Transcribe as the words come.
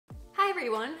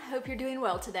everyone, hope you're doing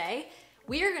well today.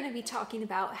 We are going to be talking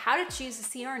about how to choose a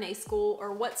CRNA school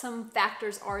or what some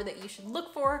factors are that you should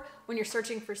look for when you're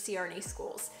searching for CRNA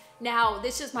schools. Now,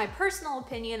 this is my personal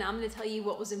opinion. I'm going to tell you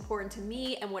what was important to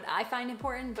me and what I find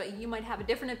important, but you might have a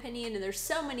different opinion, and there's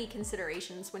so many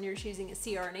considerations when you're choosing a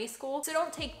CRNA school. So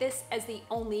don't take this as the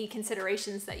only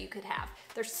considerations that you could have.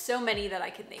 There's so many that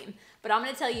I could name, but I'm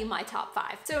going to tell you my top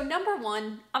 5. So number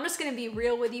 1, I'm just going to be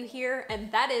real with you here,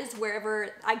 and that is wherever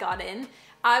I got in.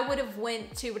 I would have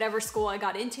went to whatever school I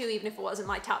got into, even if it wasn't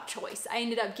my top choice. I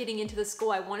ended up getting into the school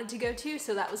I wanted to go to,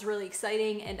 so that was really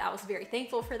exciting, and I was very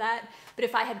thankful for that. But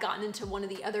if I had gotten into one of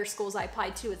the other schools I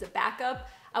applied to as a backup,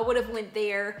 I would have went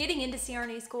there. Getting into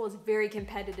CRNA school is very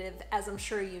competitive, as I'm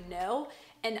sure you know.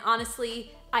 And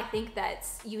honestly, I think that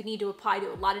you need to apply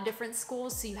to a lot of different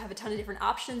schools so you have a ton of different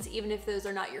options, even if those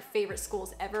are not your favorite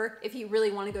schools ever, if you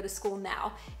really want to go to school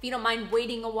now. If you don't mind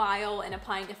waiting a while and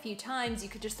applying a few times, you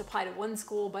could just apply to one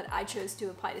school, but I chose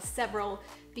to apply to several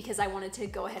because I wanted to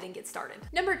go ahead and get started.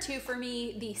 Number 2 for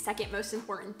me, the second most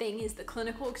important thing is the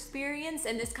clinical experience,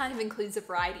 and this kind of includes a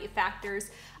variety of factors.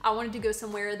 I wanted to go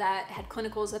somewhere that had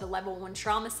clinicals at a level 1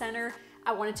 trauma center.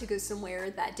 I wanted to go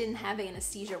somewhere that didn't have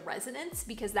anesthesia residents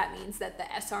because that means that the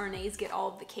SRNAs get all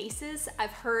of the cases. I've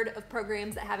heard of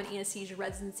programs that have an anesthesia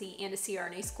residency and a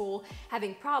CRNA school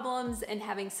having problems and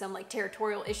having some like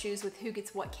territorial issues with who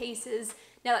gets what cases.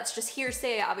 Now that's just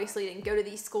hearsay. I obviously didn't go to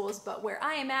these schools, but where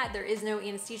I am at, there is no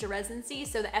anesthesia residency,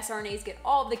 so the SRNAs get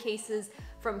all of the cases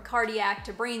from cardiac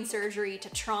to brain surgery to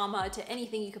trauma to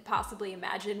anything you could possibly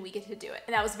imagine. We get to do it,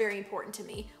 and that was very important to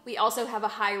me. We also have a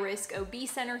high-risk OB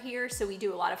center here, so we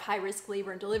do a lot of high-risk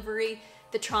labor and delivery.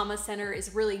 The trauma center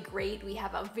is really great. We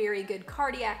have a very good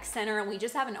cardiac center, and we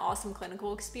just have an awesome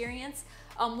clinical experience.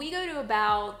 We go to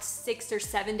about 6 or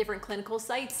 7 different clinical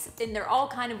sites, and they're all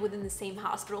kind of within the same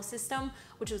hospital system,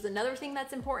 which was another thing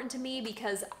that's important to me,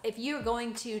 because if you're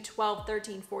going to 12,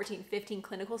 13, 14, 15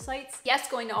 clinical sites, yes,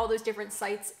 going to all those different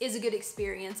sites is a good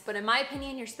experience, but in my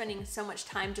opinion, you're spending so much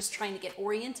time just trying to get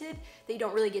oriented that you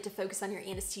don't really get to focus on your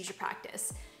anesthesia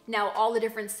practice. Now, all the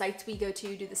different sites we go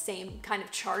to do the same kind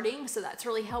of charting, so that's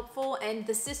really helpful, and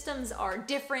the systems are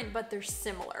different, but they're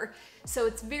similar. So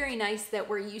it's very nice that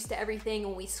we're used to everything.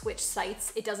 When we switch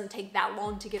sites, it doesn't take that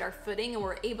long to get our footing, and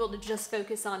we're able to just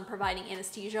focus on providing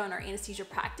anesthesia on our anesthesia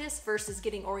practice versus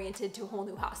getting oriented to a whole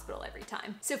new hospital every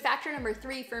time. So factor number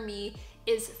 3 for me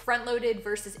is front-loaded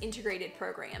versus integrated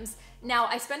programs. Now,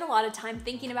 I spend a lot of time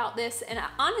thinking about this, and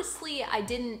honestly, I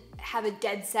didn't have a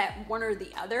dead set one or the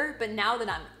other, but now that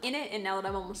I'm in it and now that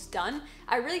I'm almost done,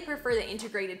 I really prefer the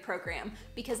integrated program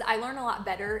because I learn a lot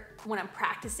better when I'm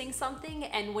practicing something,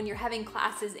 and when you're having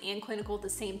classes and clinical at the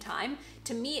same time,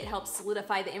 to me, it helps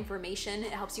solidify the information,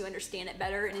 it helps you understand it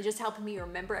better, and it just helped me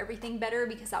remember everything better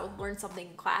because I would learn something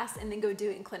in class and then go do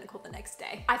it in clinical the next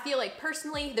day. I feel like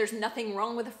personally, there's nothing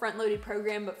wrong with a front-loaded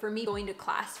program, but for me, going to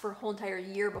class for a whole entire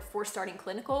year before starting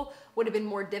clinical would have been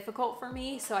more difficult for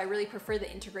me, so I really prefer the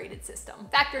integrated system.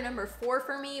 Factor number 4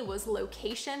 for me was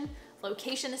location.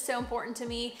 Location is so important to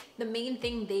me. The main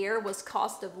thing there was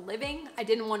cost of living. I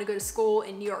didn't want to go to school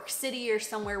in New York City or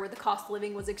somewhere where the cost of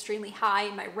living was extremely high,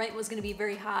 and my rent was going to be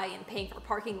very high, and paying for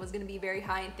parking was going to be very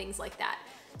high, and things like that.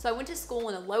 So I went to school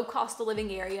in a low cost of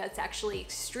living area. It's actually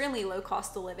extremely low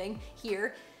cost of living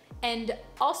here. And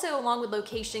also along with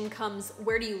location comes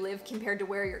where do you live compared to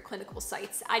where are your clinical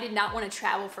sites. I did not want to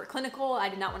travel for clinical. I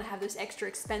did not want to have those extra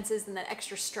expenses and that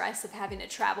extra stress of having to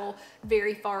travel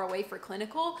very far away for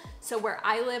clinical. So where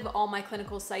I live, all my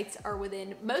clinical sites are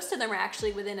within, most of them are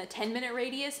actually within a 10-minute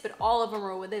radius, but all of them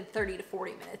are within 30 to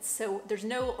 40 minutes. So there's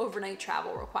no overnight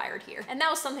travel required here. And that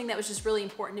was something that was just really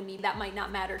important to me. That might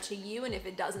not matter to you, and if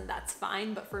it doesn't, that's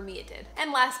fine, but for me it did.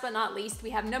 And last but not least, we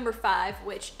have number 5,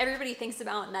 which everybody thinks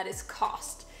about, and that is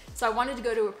cost. So I wanted to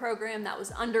go to a program that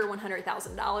was under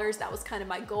 $100,000. That was kind of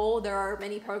my goal. There are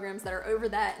many programs that are over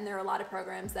that, and there are a lot of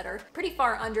programs that are pretty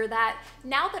far under that.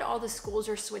 Now that all the schools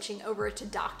are switching over to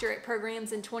doctorate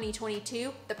programs in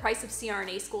 2022, the price of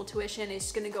CRNA school tuition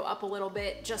is going to go up a little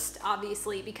bit, just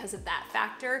obviously because of that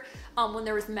factor. When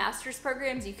there was master's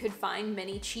programs, you could find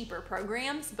many cheaper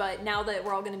programs, but now that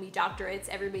we're all going to be doctorates,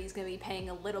 everybody's going to be paying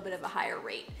a little bit of a higher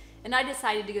rate. And I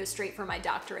decided to go straight for my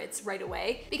doctorates right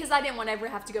away because I didn't want to ever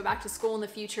have to go back to school in the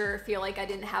future, feel like I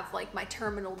didn't have like my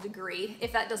terminal degree.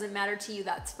 If that doesn't matter to you,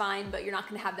 that's fine, but you're not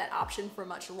going to have that option for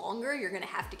much longer. You're going to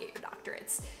have to get your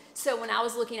doctorates. So when I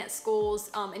was looking at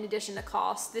schools, in addition to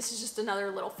cost, this is just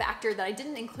another little factor that I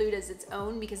didn't include as its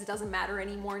own because it doesn't matter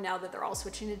anymore now that they're all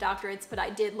switching to doctorates, but I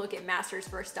did look at master's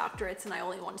versus doctorates, and I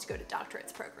only wanted to go to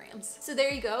doctorates programs. So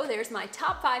there you go. There's my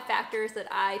top 5 factors that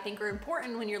I think are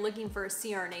important when you're looking for a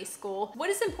CRNA school.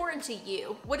 What is important to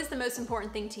you? What is the most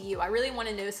important thing to you? I really want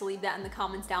to know, so leave that in the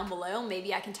comments down below.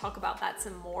 Maybe I can talk about that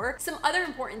some more. Some other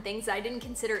important things that I didn't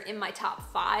consider in my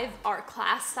top 5 are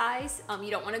class size. You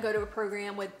don't want to go to a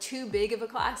program with too big of a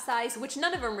class size, which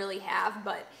none of them really have,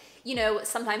 but you know,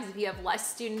 sometimes if you have less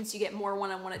students, you get more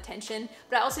one-on-one attention.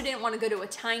 But I also didn't want to go to a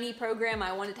tiny program.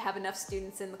 I wanted to have enough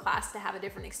students in the class to have a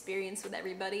different experience with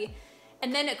everybody.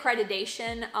 And then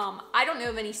accreditation. I don't know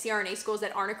of any CRNA schools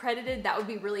that aren't accredited. That would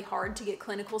be really hard to get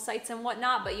clinical sites and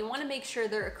whatnot, but you want to make sure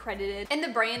they're accredited. And the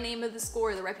brand name of the school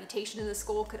or the reputation of the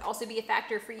school could also be a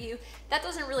factor for you. That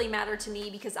doesn't really matter to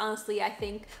me because honestly, I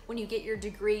think when you get your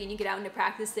degree and you get out into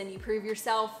practice and you prove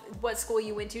yourself, what school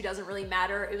you went to doesn't really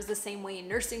matter. It was the same way in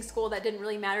nursing school. That didn't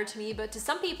really matter to me, but to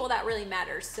some people that really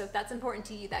matters. So if that's important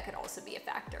to you, that could also be a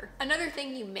factor. Another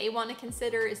thing you may want to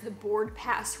consider is the board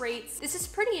pass rates. This is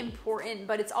pretty important,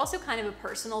 but it's also kind of a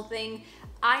personal thing.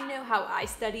 I know how I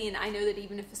study, and I know that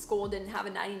even if a school didn't have a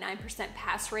 99%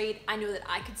 pass rate, I know that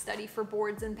I could study for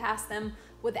boards and pass them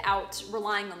without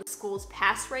relying on the school's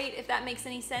pass rate, if that makes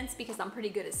any sense, because I'm pretty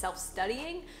good at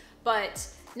self-studying. But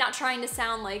not trying to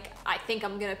sound like I think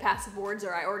I'm gonna pass boards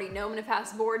or I already know I'm gonna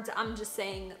pass boards. I'm just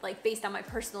saying, like, based on my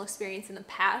personal experience in the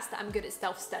past, I'm good at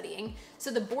self-studying.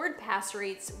 So the board pass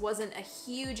rates wasn't a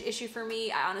huge issue for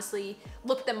me. I honestly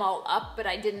looked them all up, but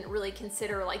I didn't really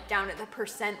consider like down to the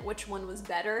percent which one was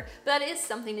better. But that is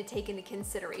something to take into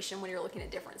consideration when you're looking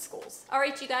at different schools. All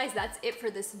right, you guys, that's it for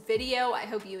this video. I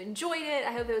hope you enjoyed it.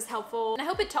 I hope it was helpful. And I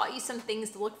hope it taught you some things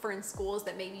to look for in schools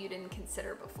that maybe you didn't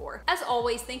consider before. As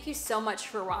always, thank you so much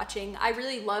for watching. I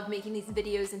really love making these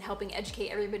videos and helping educate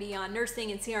everybody on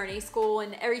nursing and CRNA school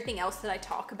and everything else that I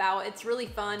talk about. It's really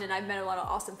fun, and I've met a lot of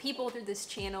awesome people through this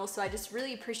channel, so I just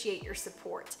really appreciate your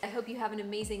support. I hope you have an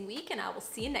amazing week, and I will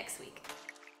see you next week.